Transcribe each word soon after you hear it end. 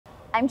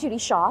I'm Judy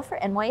Shaw for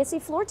NYSE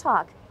Floor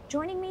Talk.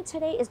 Joining me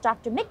today is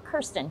Dr. Mik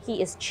Kersten.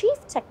 He is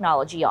Chief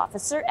Technology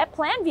Officer at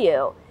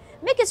Planview.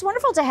 Mik, it's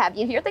wonderful to have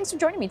you here. Thanks for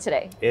joining me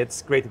today.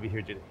 It's great to be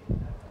here, Judy.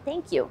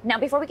 Thank you. Now,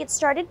 before we get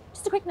started,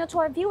 just a quick note to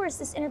our viewers.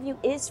 This interview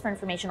is for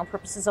informational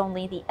purposes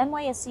only. The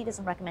NYSE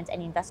doesn't recommend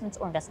any investments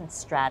or investment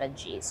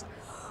strategies.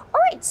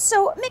 All right,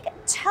 so Mik,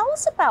 tell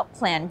us about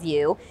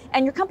Planview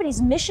and your company's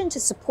mission to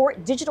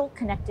support digital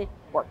connected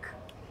work.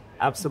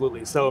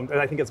 Absolutely. So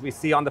I think as we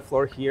see on the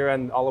floor here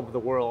and all over the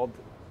world,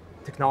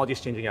 technology is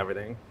changing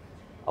everything.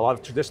 A lot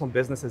of traditional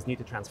businesses need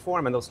to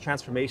transform, and those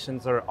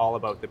transformations are all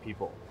about the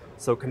people.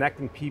 So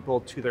connecting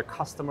people to their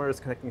customers,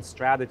 connecting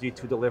strategy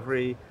to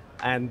delivery,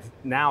 and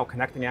now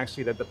connecting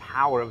actually the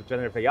power of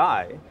generative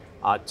AI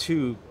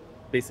to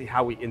basically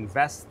how we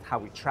invest, how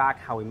we track,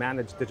 how we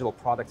manage digital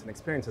products and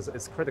experiences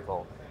is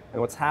critical.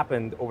 And what's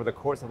happened over the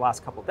course of the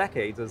last couple of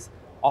decades is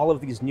all of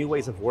these new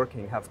ways of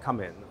working have come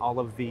in. All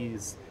of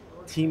these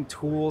team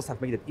tools have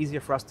made it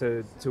easier for us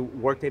to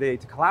work day to day,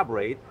 to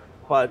collaborate,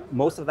 but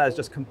most of that is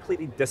just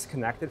completely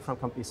disconnected from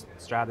company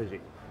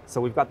strategy.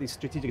 So we've got these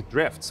strategic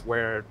drifts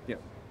where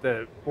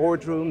the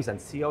boardrooms and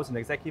CEOs and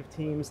executive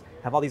teams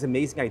have all these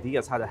amazing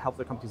ideas how to help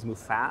their companies move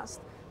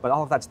fast, but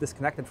all of that's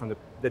disconnected from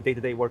the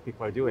day-to-day work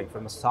people are doing,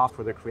 from the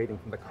software they're creating,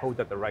 from the code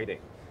that they're writing.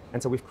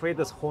 And so we've created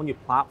this whole new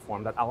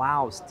platform that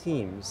allows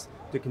teams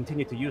to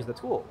continue to use the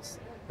tools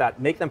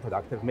that make them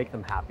productive, make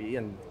them happy,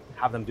 and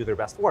have them do their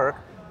best work,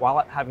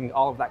 while having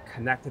all of that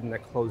connected in a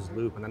closed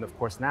loop. And then of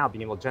course now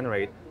being able to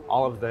generate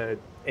all of the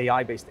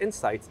AI-based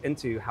insights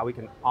into how we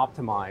can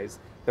optimize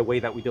the way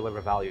that we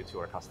deliver value to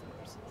our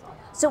customers.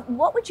 So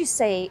what would you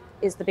say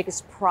is the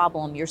biggest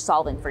problem you're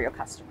solving for your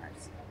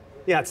customers?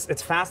 Yeah,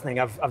 it's fascinating.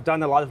 I've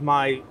done a lot of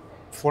my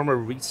former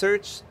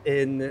research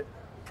in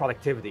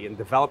productivity, and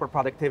developer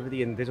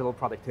productivity and digital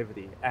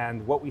productivity.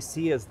 And what we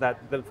see is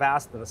that the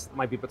vast, and this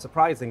might be a bit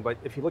surprising, but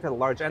if you look at a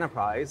large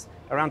enterprise,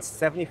 around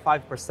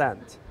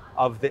 75%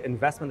 of the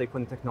investment they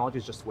put in technology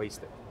is just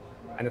wasted.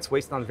 And it's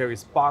wasted on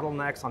various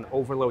bottlenecks, on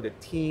overloaded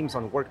teams,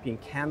 on work being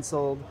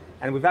canceled.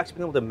 And we've actually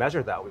been able to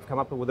measure that. We've come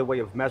up with a way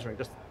of measuring,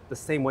 just the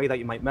same way that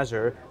you might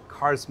measure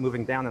cars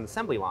moving down an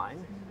assembly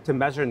line, to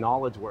measure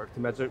knowledge work, to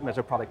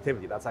measure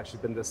productivity. That's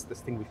actually been this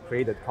thing we've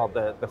created called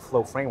the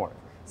flow framework.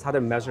 It's how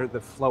to measure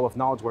the flow of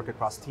knowledge work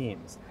across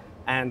teams.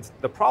 And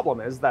the problem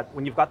is that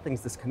when you've got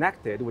things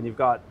disconnected, when you've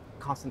got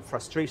constant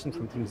frustration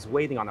from teams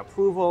waiting on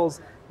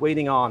approvals,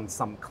 waiting on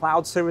some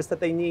cloud service that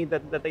they need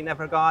that they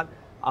never got,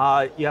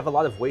 you have a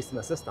lot of waste in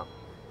the system.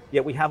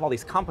 Yet we have all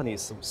these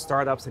companies, some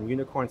startups and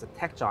unicorns and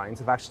tech giants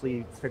have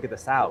actually figured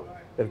this out.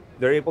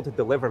 They're able to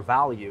deliver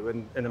value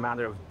in a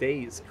matter of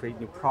days, create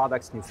new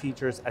products, new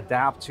features,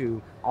 adapt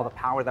to all the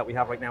power that we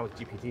have right now with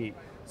GPT.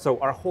 So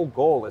our whole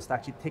goal is to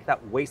actually take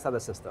that waste out of the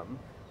system,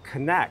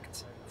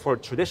 connect for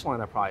traditional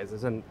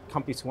enterprises and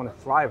companies who want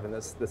to thrive in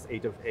this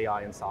age of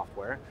AI and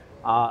software,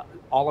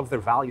 all of their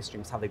value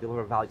streams, how they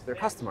deliver value to their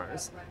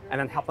customers, and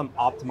then help them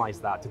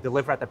optimize that to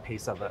deliver at the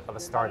pace of a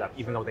startup,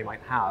 even though they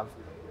might have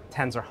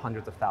tens or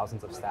hundreds of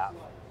thousands of staff.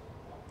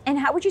 And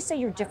how would you say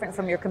you're different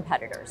from your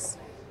competitors?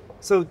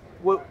 So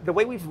the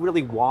way we've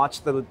really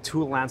watched the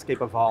tool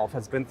landscape evolve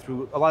has been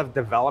through a lot of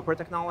developer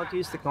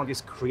technologies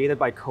created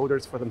by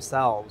coders for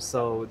themselves.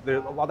 So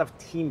there are a lot of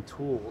team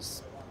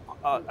tools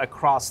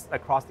across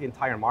the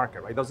entire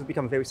market, right? Those have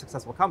become very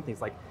successful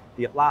companies like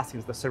the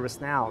Atlassians, the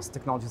ServiceNows,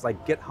 technologies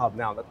like GitHub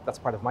now, that's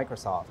part of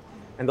Microsoft.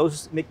 And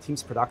those make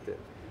teams productive.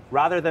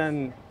 Rather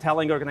than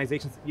telling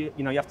organizations, you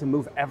have to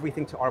move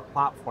everything to our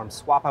platform,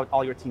 swap out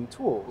all your team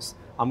tools,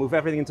 move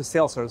everything into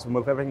Salesforce,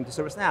 move everything into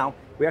ServiceNow,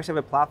 we actually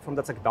have a platform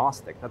that's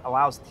agnostic, that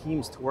allows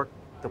teams to work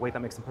the way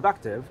that makes them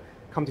productive,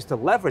 companies to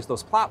leverage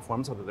those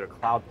platforms, whether they're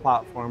cloud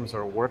platforms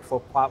or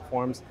workflow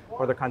platforms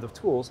or other kinds of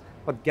tools,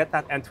 but get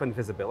that end-to-end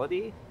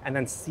visibility and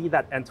then see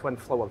that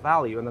end-to-end flow of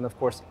value, and then of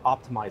course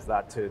optimize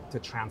that to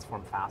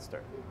transform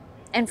faster.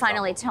 And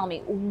finally, tell me,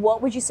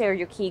 what would you say are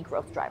your key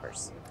growth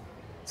drivers?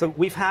 So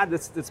we've had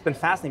this, it's been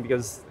fascinating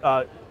because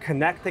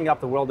connecting up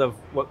the world of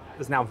what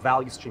is now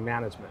value stream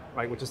management,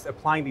 right? Which is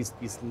applying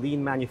these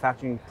lean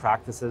manufacturing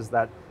practices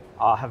that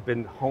have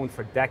been honed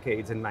for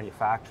decades in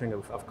manufacturing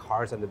of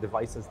cars and the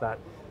devices that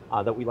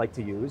we like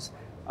to use.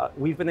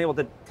 We've been able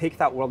to take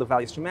that world of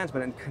value stream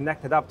management and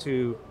connect it up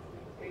to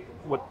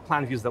what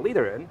Planview is the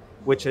leader in,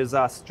 which is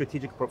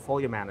strategic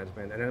portfolio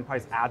management and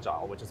enterprise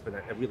agile, which has been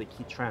a really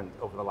key trend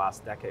over the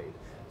last decade.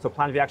 So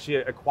Planview actually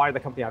acquired the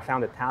company I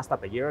founded,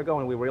 TaskUp, a year ago,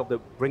 and we were able to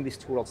bring these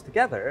two worlds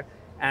together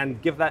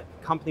and give that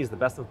companies the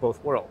best of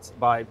both worlds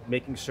by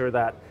making sure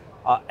that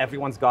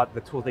everyone's got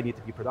the tools they need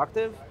to be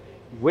productive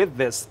with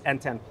this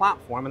end-to-end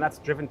platform, and that's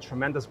driven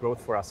tremendous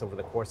growth for us over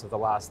the course of the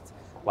last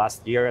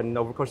year and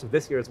over the course of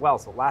this year as well.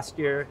 So last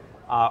year,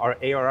 our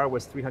ARR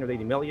was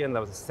 380 million.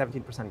 That was a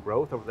 17%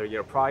 growth over the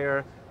year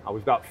prior.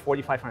 We've got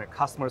 4,500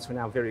 customers who are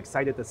now very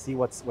excited to see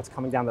what's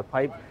coming down the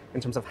pipe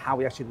in terms of how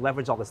we actually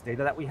leverage all this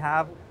data that we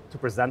have to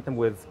present them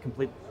with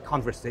complete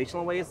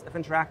conversational ways of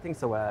interacting.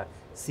 So a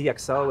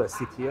CXO, a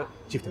CTO,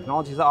 Chief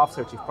Technology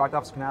Officer, Chief Product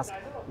Officer can ask,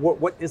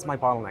 what is my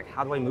bottleneck?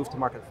 How do I move to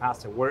market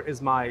faster? Where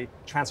is my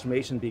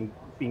transformation being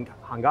being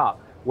hung up.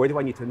 Where do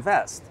I need to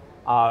invest?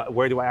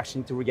 Where do I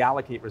actually need to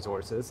reallocate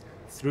resources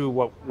through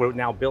what we're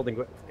now building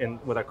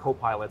with our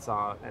co-pilots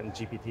and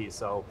GPT?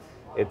 So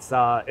it's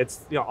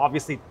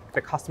obviously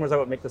the customers are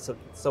what make this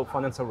so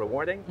fun and so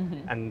rewarding,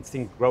 and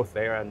seeing growth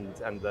there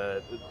and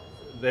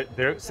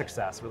their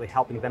success, really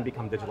helping them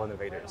become digital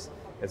innovators,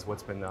 is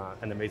what's been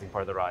an amazing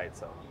part of the ride.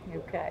 So.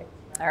 Okay.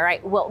 All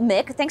right. Well,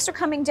 Mik, thanks for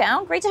coming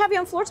down. Great to have you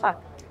on Floor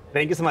Talk.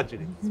 Thank you so much,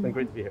 Judy. It's been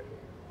great to be here.